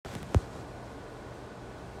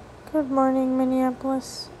Good morning,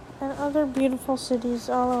 Minneapolis, and other beautiful cities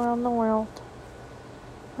all around the world.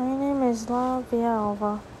 My name is La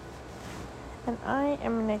Villalva, and I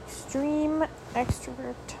am an extreme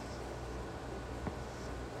extrovert.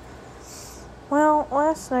 Well,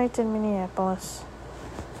 last night in Minneapolis,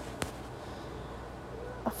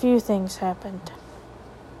 a few things happened.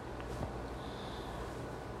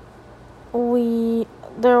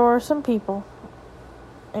 There were some people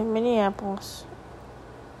in Minneapolis,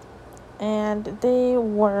 and they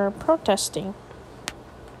were protesting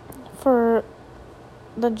for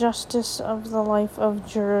the justice of the life of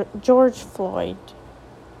George Floyd.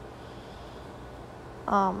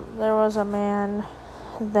 There was a man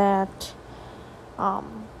that,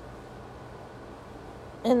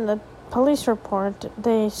 in the police report,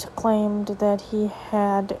 they claimed that he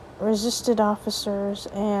had resisted officers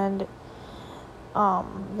and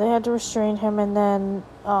they had to restrain him, and then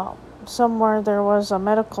somewhere there was a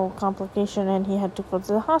medical complication and he had to go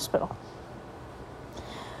to the hospital.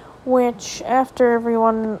 Which, after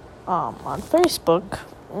everyone on Facebook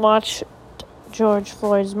watched George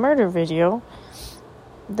Floyd's murder video,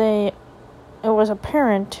 it was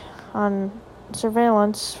apparent on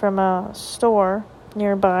surveillance from a store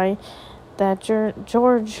nearby that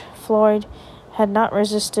George Floyd had not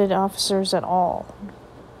resisted officers at all.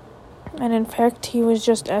 And in fact, he was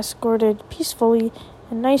just escorted peacefully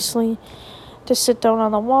and nicely to sit down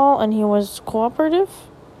on the wall, and he was cooperative.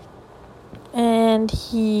 And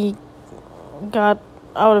he got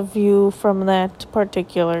out of view from that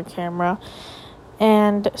particular camera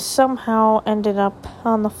and somehow ended up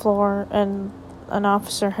on the floor, and an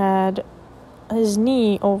officer had his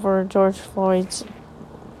knee over George Floyd's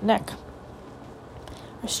neck,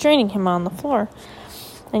 restraining him on the floor.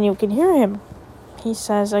 And you can hear him. He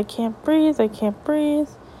says, I can't breathe.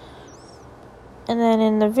 And then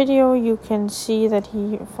in the video, you can see that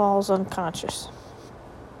he falls unconscious.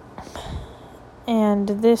 And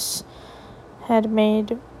this had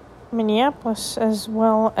made Minneapolis, as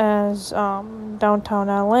well as downtown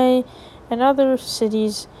LA and other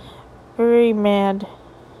cities, very mad.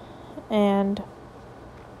 And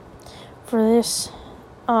for this,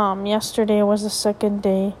 yesterday was the second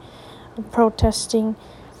day of protesting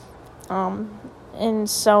in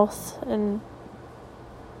South and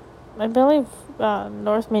I believe a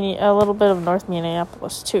little bit of North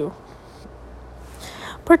Minneapolis too.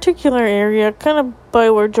 Particular area, kind of by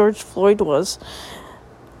where George Floyd was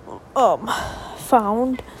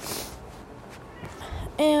found.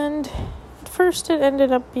 And at first it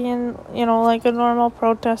ended up being, like a normal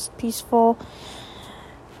protest, peaceful.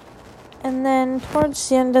 And then towards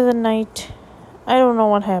the end of the night, I don't know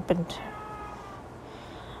what happened.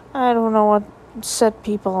 I don't know what set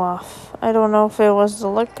people off. I don't know if it was the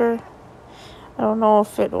liquor. I don't know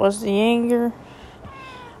if it was the anger.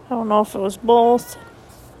 I don't know if it was both.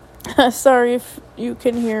 Sorry if you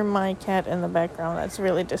can hear my cat in the background. That's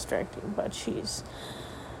really distracting, but she's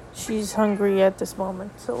hungry at this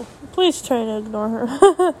moment, so please try to ignore her.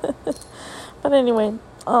 But anyway,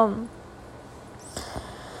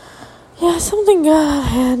 something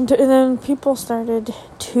got and then people started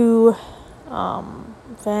to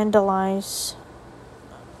vandalize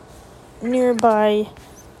nearby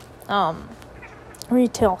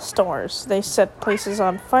retail stores. They set places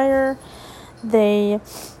on fire. They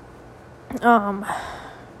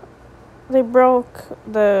broke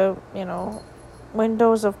the,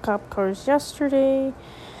 windows of cop cars yesterday,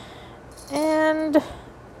 and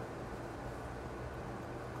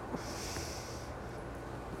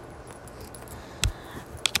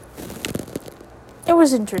it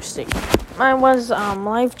was interesting. I was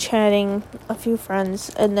live chatting a few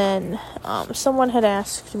friends, and then someone had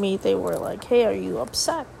asked me, they were like, hey, are you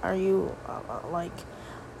upset? Are you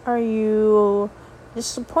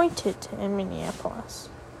disappointed in Minneapolis?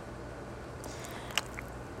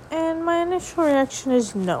 And my initial reaction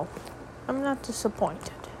is no. I'm not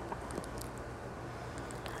disappointed.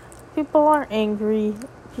 People are angry.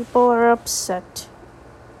 People are upset.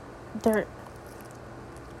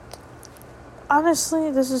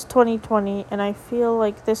 Honestly, this is 2020, and I feel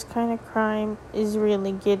like this kind of crime is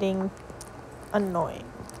really getting annoying.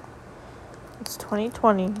 It's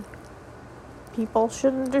 2020. People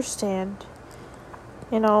should understand.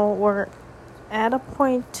 We're at a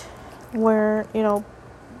point where,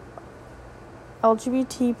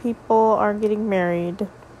 LGBT people are getting married.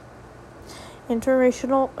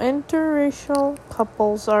 Interracial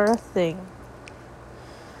couples are a thing.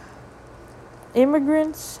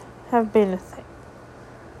 Immigrants have been a thing.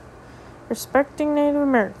 Respecting Native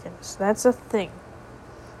Americans, that's a thing.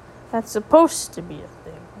 That's supposed to be a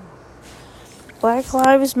thing. Black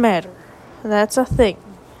Lives Matter, that's a thing.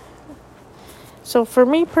 So for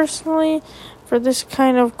me personally, for this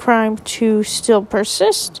kind of crime to still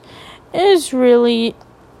persist is really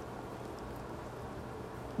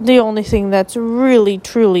the only thing that's really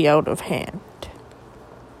truly out of hand.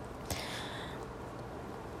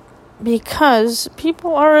 Because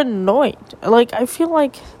people are annoyed. Like, I feel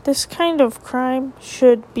like this kind of crime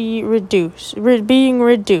should be being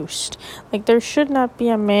reduced. Like, there should not be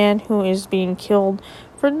a man who is being killed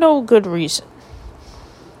for no good reason.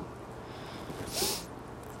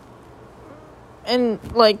 And,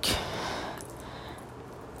 like,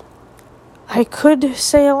 I could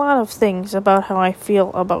say a lot of things about how I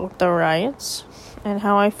feel about the riots and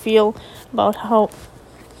how I feel about how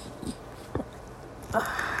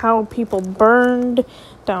people burned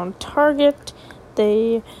down Target,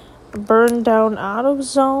 they burned down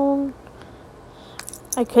AutoZone.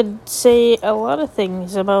 I could say a lot of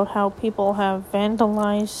things about how people have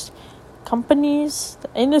vandalized companies,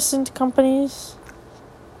 innocent companies,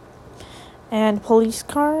 and police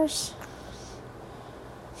cars.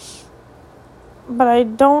 But I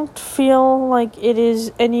don't feel like it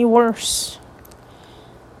is any worse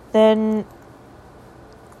than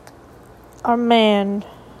a man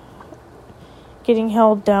getting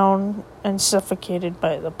held down and suffocated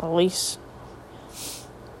by the police.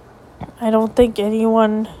 I don't think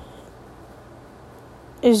anyone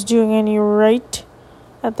is doing any right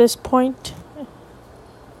at this point.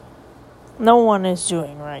 No one is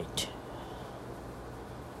doing right.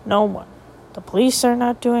 No one. The police are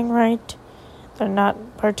not doing right. They're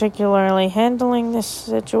not particularly handling this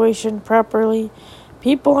situation properly.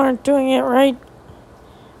 People aren't doing it right.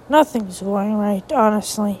 Nothing's going right,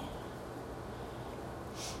 honestly.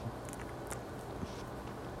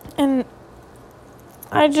 And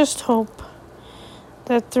I just hope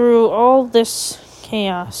that through all this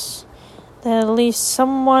chaos, that at least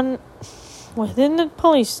someone within the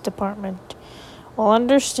police department will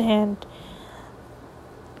understand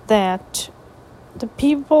that the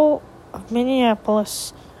people of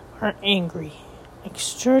Minneapolis are angry,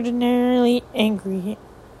 extraordinarily angry,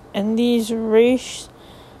 and these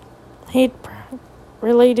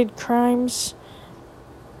hate-related crimes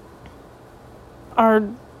are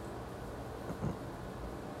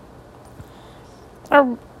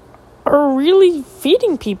really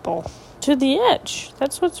feeding people to the edge.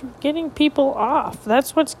 That's what's getting people off.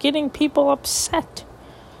 That's what's getting people upset.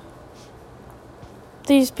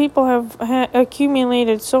 These people have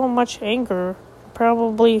accumulated so much anger,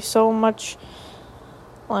 probably so much,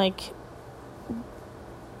 like,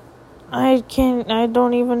 I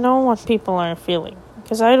don't even know what people are feeling,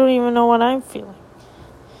 because I don't even know what I'm feeling.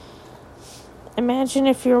 Imagine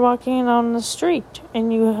if you're walking down the street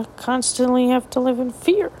and you constantly have to live in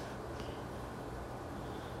fear.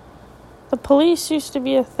 The police used to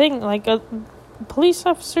be a thing, like, police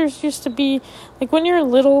officers used to be, like, when you're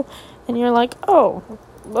little and you're like, oh,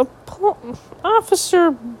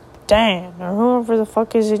 Officer Dan, or whoever the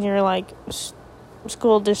fuck is in your, like,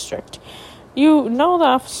 school district. You know the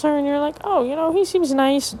officer and you're like, oh, he seems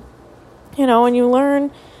nice. And you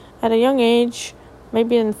learn at a young age,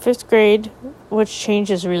 maybe in 5th grade, which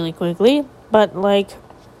changes really quickly, but, like,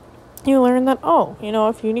 you learn that,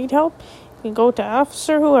 if you need help, you can go to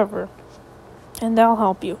Officer whoever, and they'll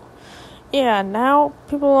help you. Yeah, now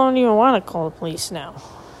people don't even want to call the police now.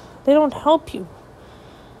 They don't help you.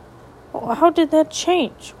 How did that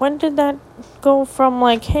change? When did that go from,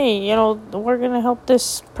 like, hey, we're going to help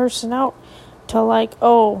this person out, to, like,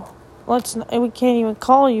 we can't even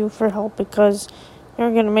call you for help because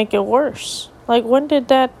you're going to make it worse? Like, when did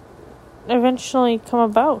that eventually come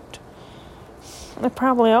about? It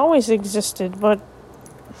probably always existed, but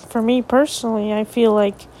for me personally, I feel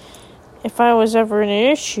like if I was ever in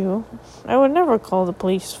an issue, I would never call the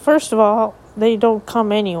police. First of all, they don't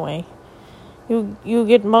come anyway. You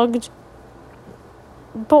get mugged.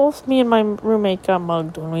 Both me and my roommate got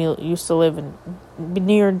mugged when we used to live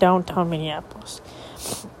near downtown Minneapolis.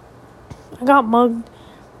 I got mugged.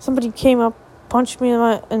 Somebody came up, punched me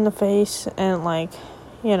in the face, and, like,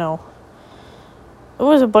 it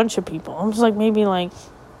was a bunch of people. It was, like, maybe, like,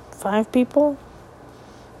 5 people.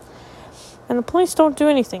 And the police don't do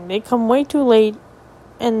anything. They come way too late.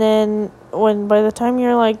 And then by the time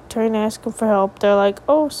you're, like, trying to ask them for help, they're like,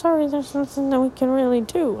 oh, sorry, there's nothing that we can really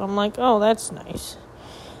do. I'm like, oh, that's nice.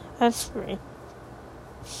 That's great.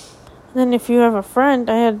 And then if you have a friend,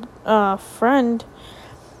 I had a friend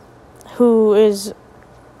who is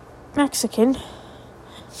Mexican.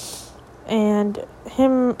 And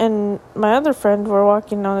him and my other friend were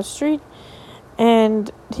walking down the street.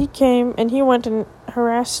 And he came and he went and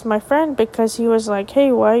harassed my friend because he was like,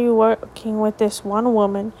 hey, why are you walking with this one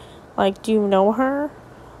woman? Like, do you know her?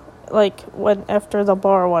 like, when after the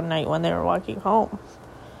bar one night when they were walking home.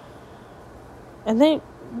 And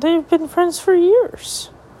they've been friends for years.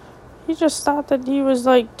 He just thought that he was,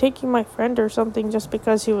 like, taking my friend or something just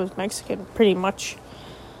because he was Mexican, pretty much.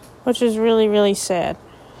 Which is really, really sad.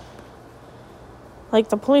 Like,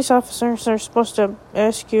 the police officers are supposed to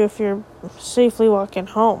ask you if you're safely walking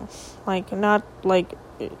home. Like, not, like,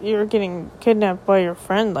 you're getting kidnapped by your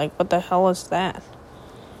friend. Like, what the hell is that?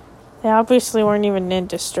 They obviously weren't even in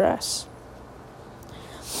distress.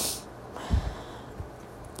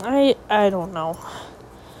 I don't know.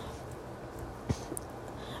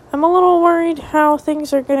 I'm a little worried how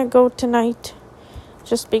things are gonna go tonight.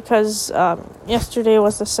 Just because yesterday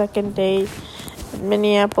was the second day in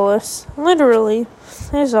Minneapolis. Literally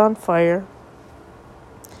is on fire.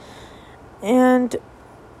 And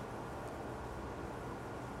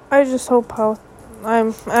I just hope I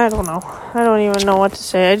don't know. I don't even know what to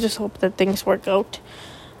say. I just hope that things work out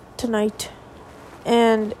tonight.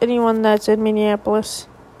 And anyone that's in Minneapolis,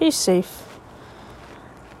 be safe.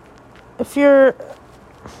 If you're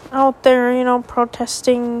out there,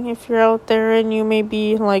 protesting, if you're out there and you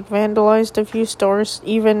maybe, like, vandalized a few stores,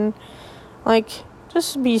 even, like,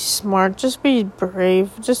 just be smart, just be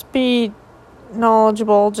brave, just be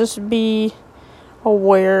knowledgeable, just be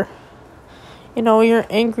aware. You're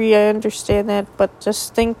angry, I understand that, but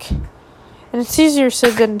just think, and it's easier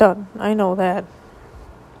said than done, I know that.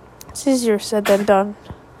 It's easier said than done.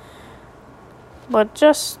 But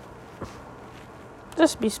just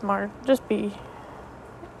be smart, just be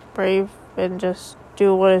brave, and just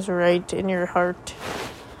do what is right in your heart.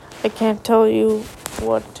 I can't tell you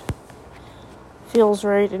what feels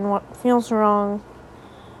right and what feels wrong,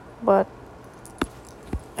 but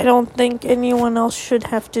I don't think anyone else should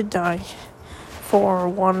have to die for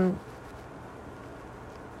one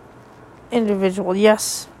individual.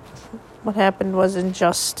 Yes, what happened was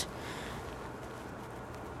unjust.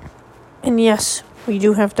 And yes, we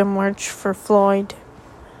do have to march for Floyd.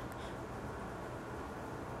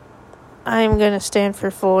 I'm going to stand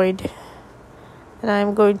for Floyd. And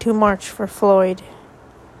I'm going to march for Floyd.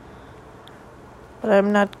 But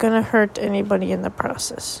I'm not going to hurt anybody in the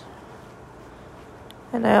process.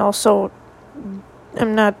 And I also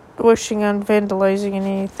am not wishing on vandalizing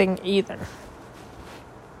anything either.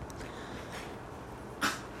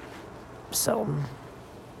 So,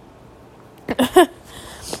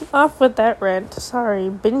 off with that rant. Sorry,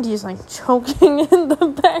 Bindy's like choking in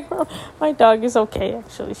the background. My dog is okay,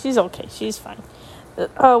 actually. She's okay. She's fine.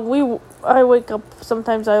 I wake up,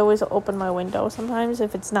 sometimes I always open my window, sometimes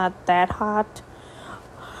if it's not that hot.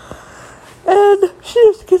 And she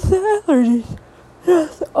just gets the allergies.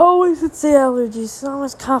 Yes, always it's the allergies. She's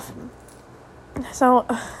always coughing. So,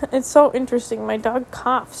 it's so interesting. My dog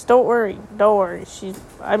coughs. Don't worry.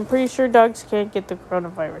 I'm pretty sure dogs can't get the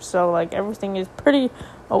coronavirus. So, like, everything is pretty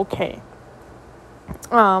okay.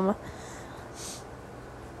 I'm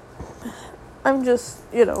just,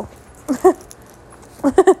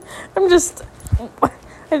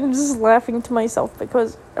 I'm just laughing to myself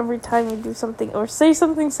because every time you do something or say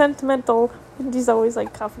something sentimental, she's always,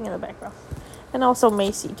 like, coughing in the background. And also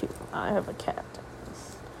Macy, too. I have a cat.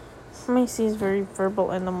 Macy is very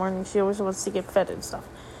verbal in the morning. She always wants to get fed and stuff.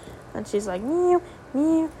 And she's like, meow,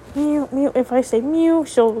 meow, meow, meow. If I say mew,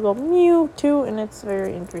 she'll go mew, too. And it's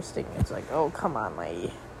very interesting. It's like, oh, come on,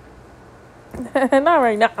 lady. Not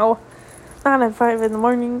right now. Not at 5 in the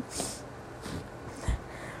morning.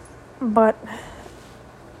 But,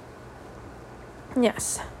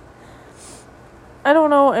 yes. I don't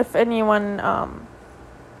know if anyone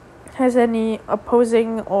has any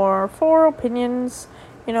opposing or for opinions,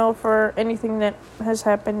 for anything that has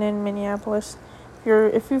happened in Minneapolis.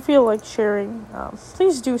 If you feel like sharing,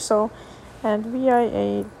 please do so at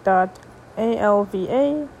VIA.ALVA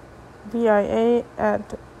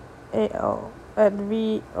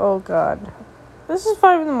oh god. This is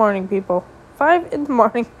 5 in the morning, people. 5 in the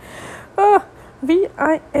morning.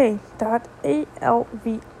 VIA.ALVA.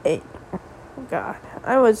 God,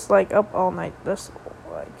 I was like up all night.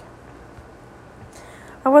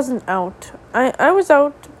 I wasn't out. I was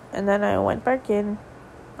out, and then I went back in.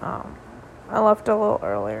 I left a little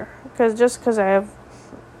earlier because I have,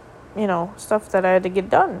 stuff that I had to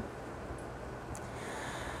get done.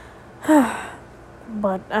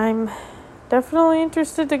 But I'm definitely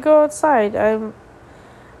interested to go outside. I'm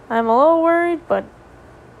a little worried, but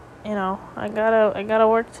I gotta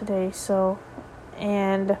work today. So,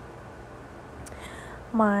 and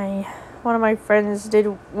one of my friends did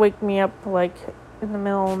wake me up like in the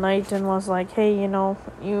middle of the night and was like, hey,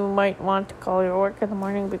 you might want to call your work in the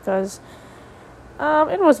morning because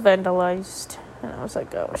it was vandalized. And I was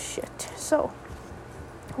like, oh shit. So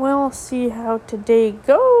we'll see how today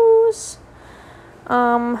goes.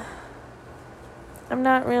 I'm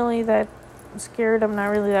not really that scared. I'm not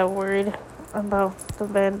really that worried about the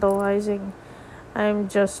vandalizing. I'm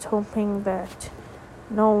just hoping that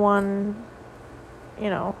no one,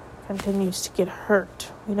 continues to get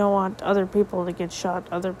hurt. We don't want other people to get shot,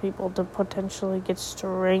 other people to potentially get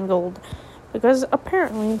strangled, because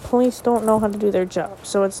apparently police don't know how to do their job.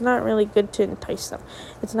 So it's not really good to entice them.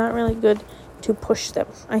 It's not really good to push them.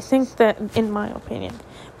 I think that, in my opinion.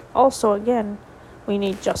 Also, again, we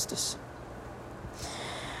need justice.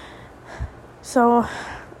 So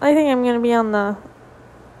I think I'm going to be on the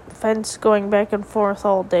fence going back and forth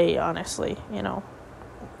all day, honestly.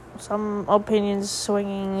 Some opinions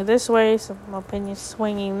swinging this way, some opinions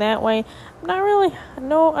swinging that way. I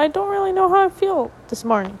don't really know how I feel this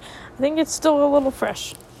morning. I think it's still a little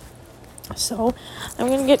fresh. So I'm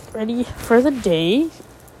going to get ready for the day,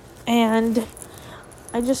 and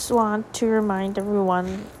I just want to remind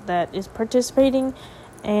everyone that is participating,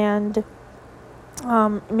 and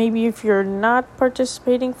maybe if you're not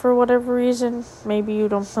participating for whatever reason, maybe you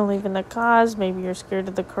don't believe in the cause, maybe you're scared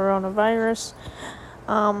of the coronavirus,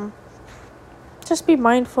 just be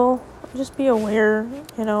mindful, just be aware,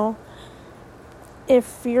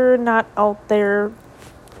 if you're not out there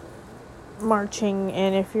marching,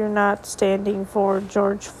 and if you're not standing for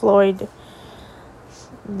George Floyd,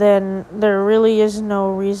 then there really is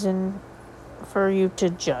no reason for you to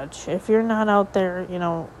judge. If you're not out there,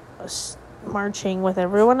 marching with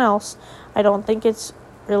everyone else, I don't think it's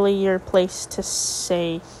really your place to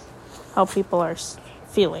say how people are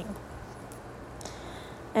feeling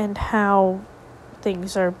and how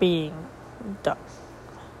things are being done.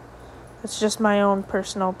 It's just my own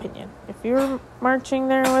personal opinion. If you're marching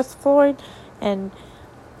there with Floyd and,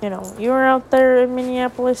 you were out there in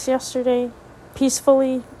Minneapolis yesterday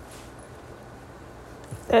peacefully,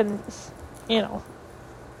 then,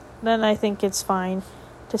 then I think it's fine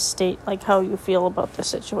to state, how you feel about the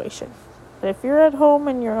situation. But if you're at home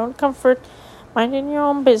in your own comfort, minding your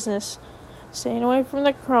own business, staying away from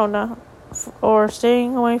the corona, or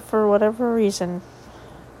staying away for whatever reason,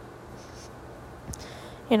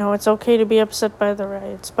 it's okay to be upset by the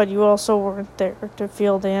riots, but you also weren't there to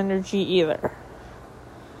feel the energy either.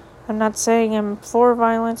 I'm not saying I'm for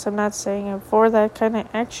violence. I'm not saying I'm for that kind of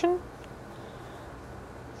action.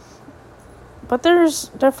 But there's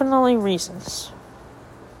definitely reasons.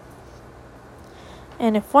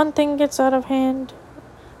 And if one thing gets out of hand,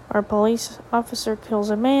 or a police officer kills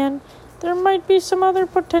a man, there might be some other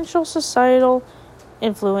potential societal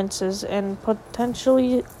influences and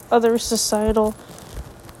potentially other societal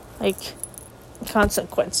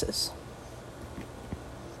consequences.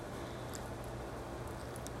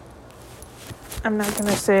 I'm not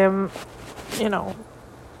gonna say I'm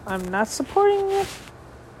not supporting it,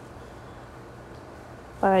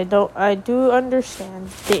 but I do understand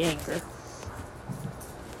the anger.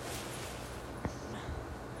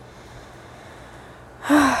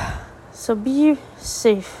 So be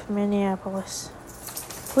safe, Minneapolis.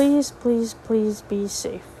 Please, please, please be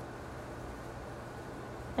safe.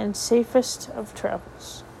 And safest of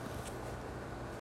travels.